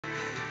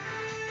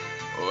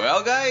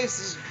Well, guys,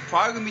 this is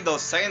probably gonna be the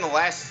second to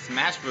last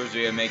Smash Bros.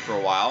 Video I make for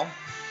a while,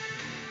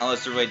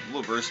 unless they're like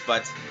bloopers.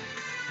 But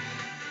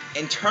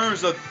in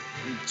terms of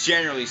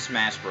generally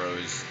Smash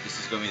Bros, this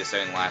is gonna be the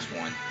second to last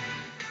one.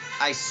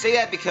 I say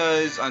that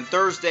because on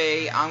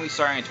Thursday I'm gonna be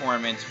starting a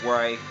tournament where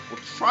I will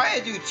try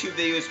to do 2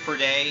 videos per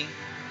day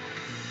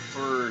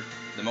for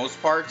the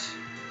most part,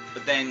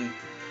 but then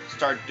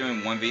start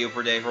doing 1 video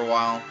per day for a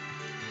while.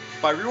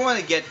 But I really want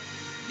to get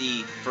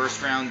the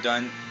first round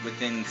done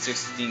within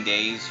 16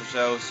 days or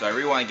so I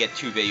really want to get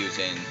 2 videos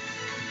in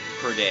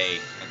per day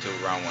until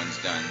round 1's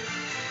done.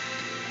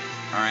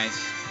 Alright.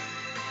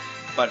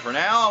 But for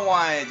now, I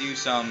want to do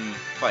some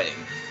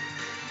fighting.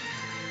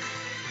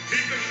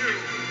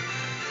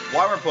 Pikachu.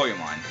 Why more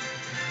Pokemon?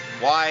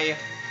 Why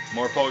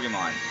more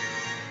Pokemon?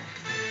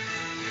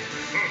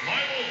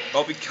 Survival.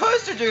 Well,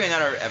 because they're doing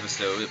another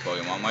episode of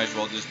Pokemon, might as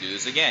well just do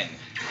this again.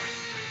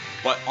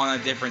 But on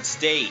a different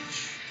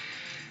stage.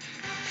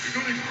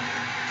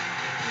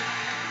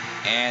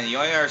 And the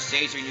only other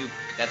stage we do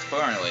that's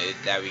Pokemon related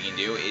that we can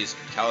do is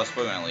Kalos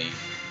Pokemon League.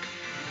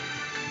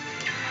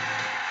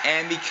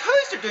 And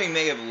because they're doing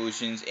Mega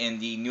Evolutions in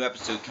the new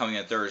episode coming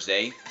on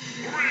Thursday,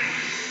 3, 2,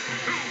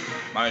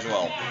 might as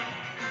well. 1,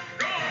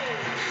 go.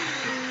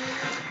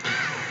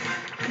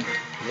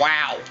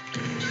 Wow!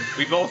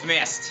 We both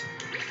missed.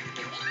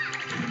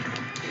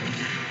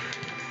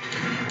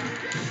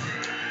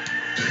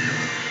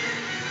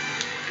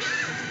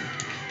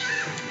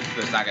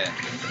 But it's not gonna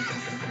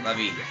let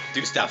me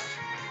do stuff.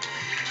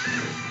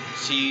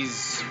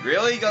 She's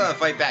really gonna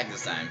fight back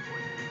this time.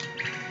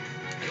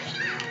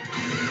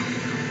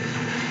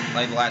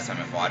 Like the last time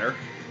I fought her.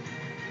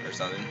 Or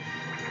something.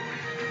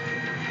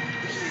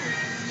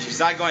 She's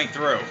not going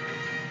through.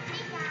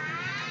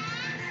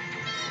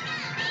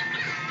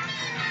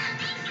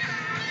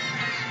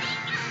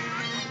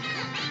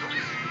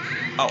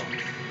 Oh.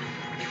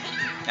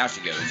 Now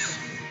she goes.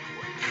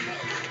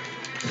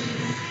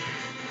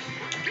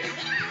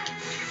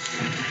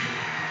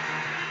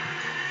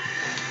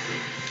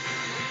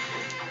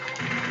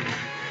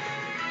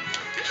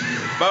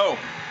 Boom!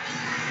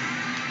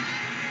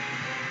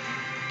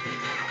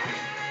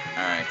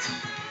 Alright.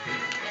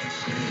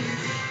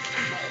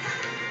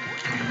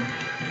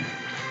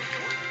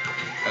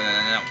 Oh,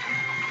 no.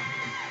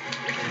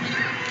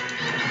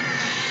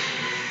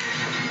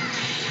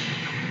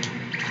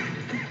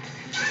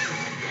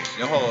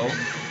 No hello.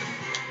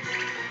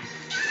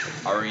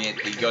 Are we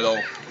get the good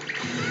old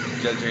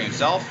judge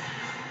himself?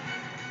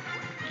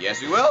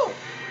 Yes, we will!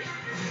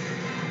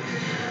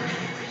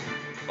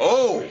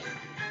 Oh!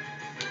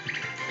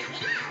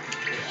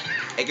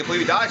 It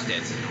completely dodged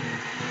it.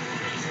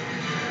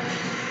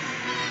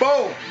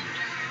 Boom!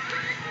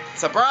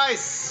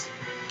 Surprise!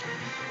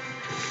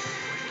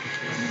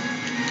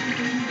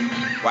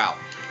 Wow.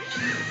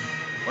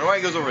 Wonder why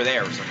he goes over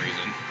there for some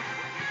reason.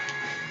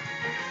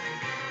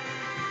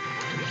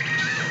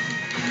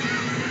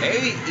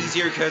 Maybe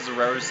easier because the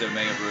roads of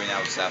Mega Brew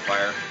now with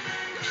Sapphire.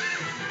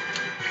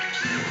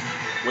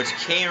 Which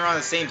came around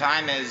the same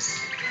time as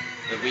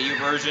the Wii U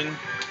version.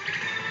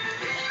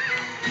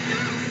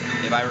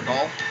 If I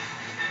recall.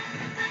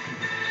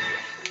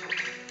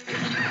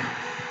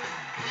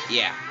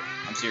 Yeah,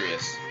 I'm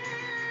serious.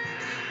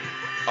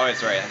 Oh,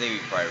 that's right. I think we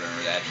can probably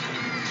remember that.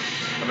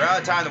 Around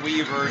the time the Wii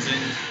U version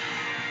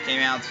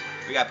came out,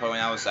 we got Pokemon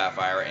out with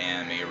Sapphire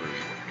and Mega Ruby.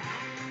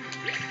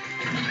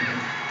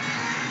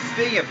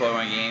 Speaking of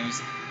Pokemon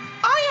games,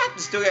 I have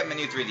to still get my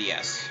new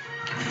 3DS.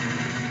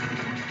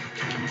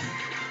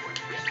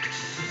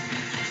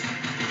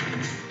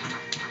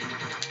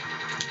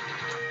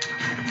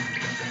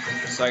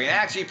 So I can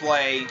actually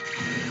play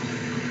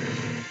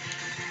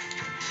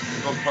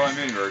the Pokemon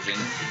Moon version,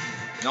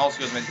 and also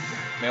because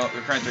my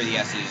current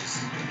 3DS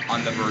is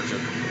on the verge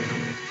of,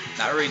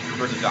 not really the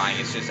verge of dying,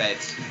 it's just that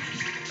it's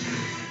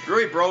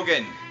really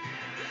broken.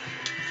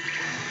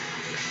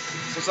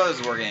 So it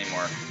doesn't work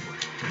anymore.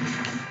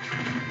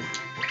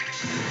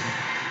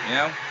 You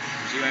know?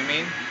 See what I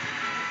mean?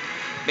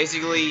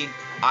 Basically,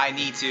 I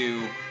need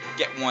to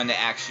get one that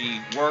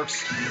actually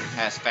works,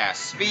 has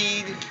fast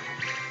speed,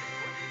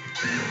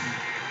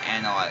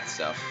 and all that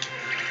stuff.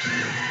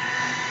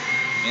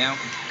 You know?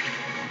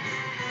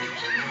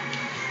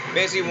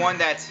 Basically one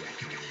that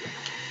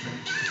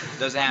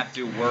doesn't have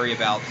to worry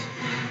about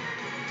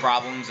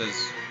problems as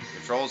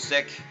control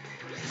stick,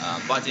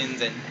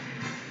 buttons, and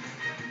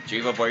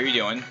Jigglypuff, what are you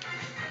doing?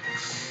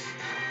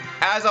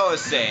 As I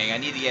was saying, I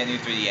need to get a new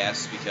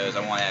 3DS because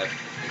I want to have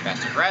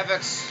faster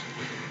graphics,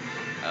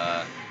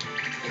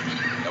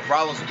 no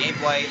problems with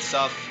gameplay and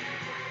stuff.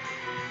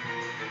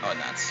 Oh,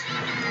 nuts.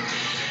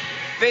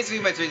 Basically,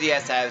 my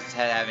 3DS has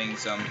had having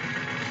some,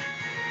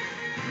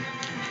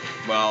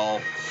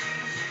 well,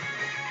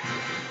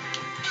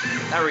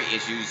 not really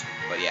issues,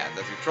 but yeah,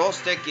 the control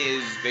stick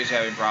is basically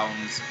having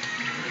problems.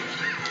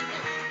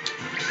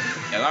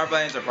 And our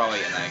buttons are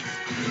probably not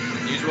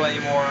usable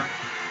anymore,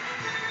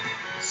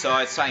 so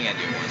it's time to get a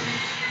new one.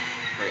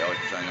 Great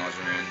Ultra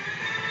Moon.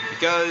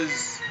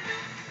 Because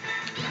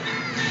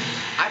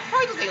I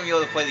probably don't think I'm gonna be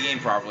able to play the game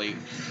properly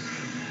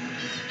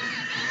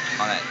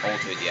on that old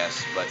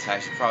 3DS, but I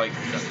should probably,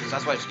 so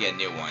that's why I should get a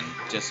new one,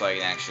 just so I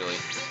can actually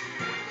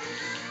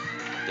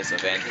get this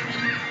event.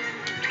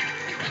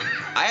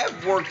 I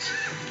have worked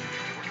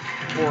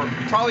for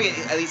probably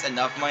at least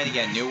enough money to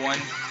get a new one,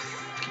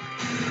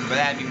 but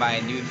that'd be my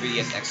new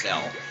 3DS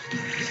XL.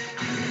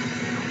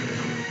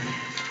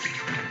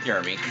 You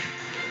heard me.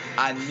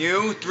 A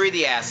new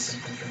 3DS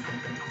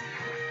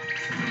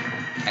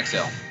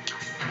XL.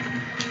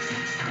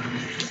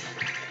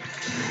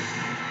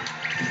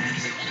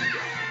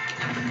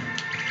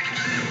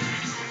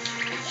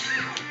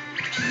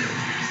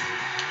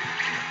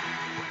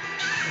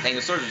 Dang,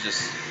 the swords are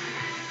just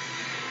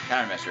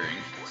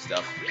counter-measuring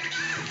stuff.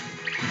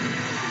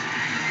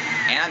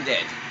 And I'm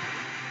dead.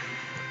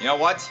 You know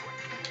what?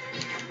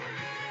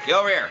 Get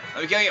over here.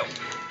 Let me kill you.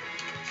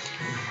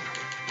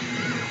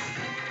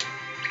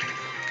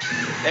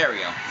 There we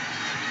go.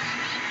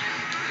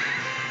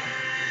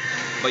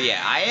 But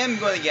yeah, I am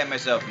going to get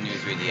myself a new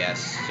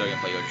 3DS so I can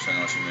play Sun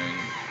and Ocean Moon.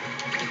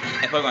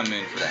 And Pokemon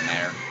Moon for that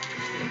matter.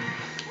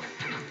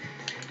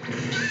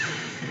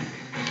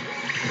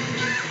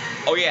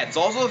 Oh yeah, it's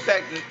also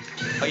affecting...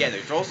 Oh yeah, the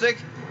control stick?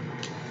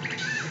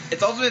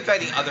 It's also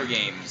affecting other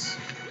games.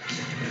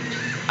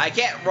 I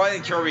can't run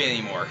in Kirby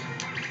anymore.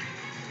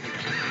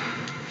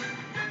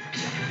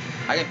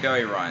 I can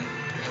barely run.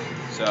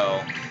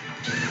 So...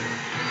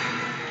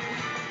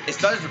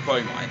 It's not just for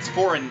Pokemon, it's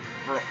for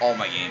all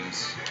my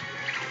games.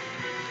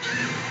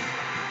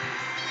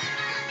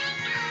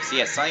 So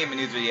yeah, signing up my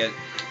new 3DS,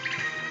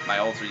 my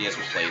old 3DS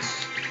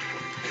replaced.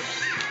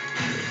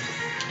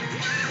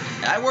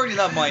 And I worked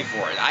enough money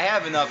for it. I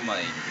have enough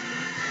money.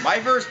 My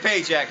first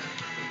paycheck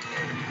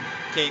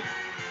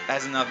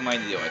has enough money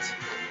to do it.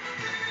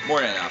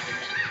 More than enough.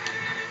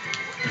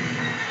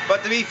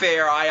 But to be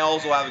fair, I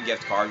also have a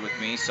gift card with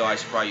me, so I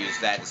should probably use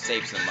that to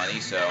save some money,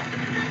 so...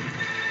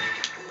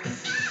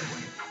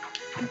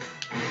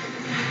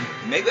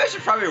 Maybe I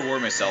should probably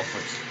reward myself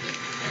for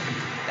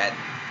that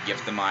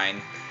gift of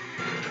mine.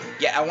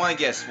 Yeah, I want to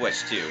get a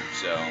Switch too,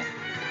 so...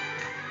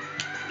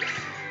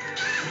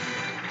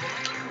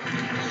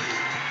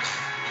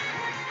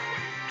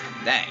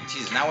 Dang,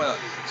 she's not gonna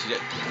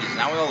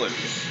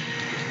lose.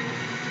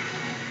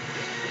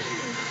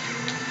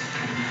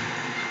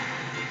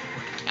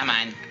 Come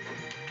on.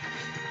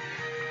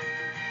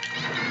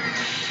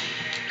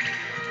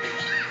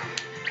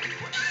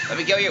 Let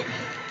me kill you.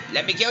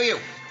 Let me kill you.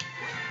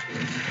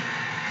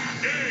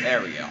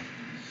 There we go.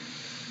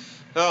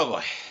 Oh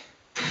boy.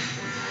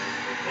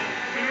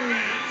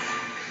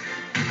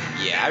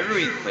 Yeah, I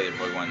really need to play the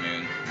Pokemon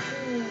Moon.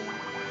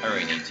 I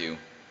really need to.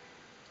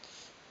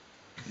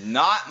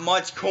 Not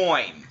much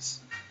coins.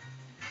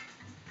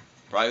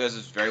 Probably because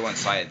it's very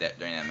one-sided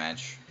during that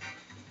match.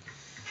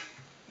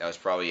 That was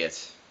probably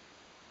it.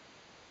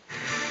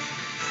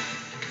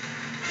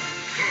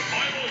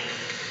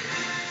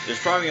 There's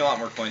probably a lot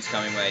more coins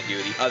coming when I do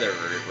the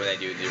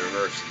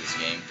reverse of this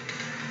game,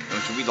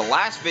 which will be the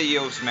last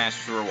video of Smash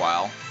for a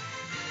while,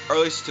 or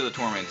at least until the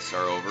tournaments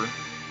are over.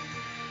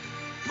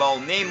 Well,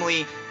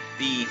 namely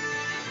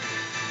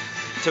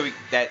until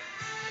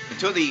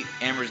the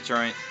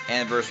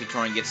anniversary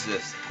tournament gets to the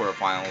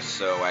quarterfinals,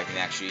 so I can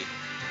actually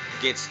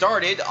get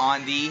started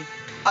on the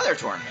other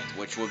tournament,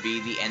 which will be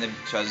the end of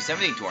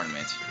 2017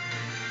 tournament.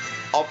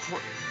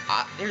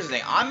 Here's the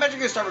thing, I'm actually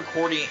going to start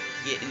recording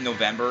it in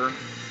November,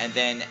 and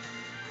then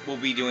we'll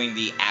be doing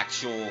the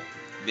actual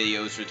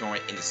videos for the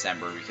tournament in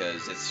December,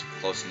 because it's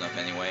close enough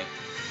anyway.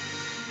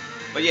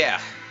 But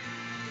yeah,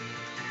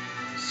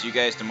 see you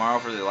guys tomorrow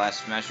for the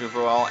last Smash Move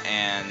for a while,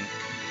 and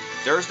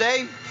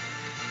Thursday,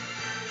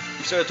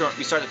 we start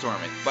the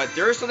tournament. But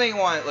there is something I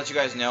want to let you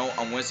guys know.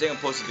 On Wednesday, I'm going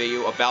to post a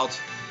video about...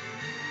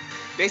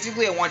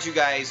 Basically, I want you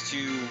guys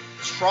to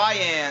try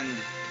and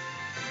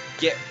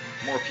get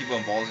more people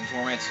involved in the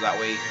tournament, so that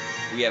way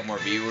we have more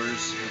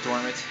viewers for the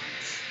tournament.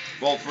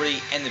 Well, for the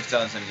end of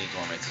 2017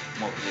 tournament,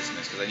 more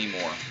participants, because I need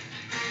more.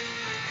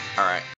 Alright.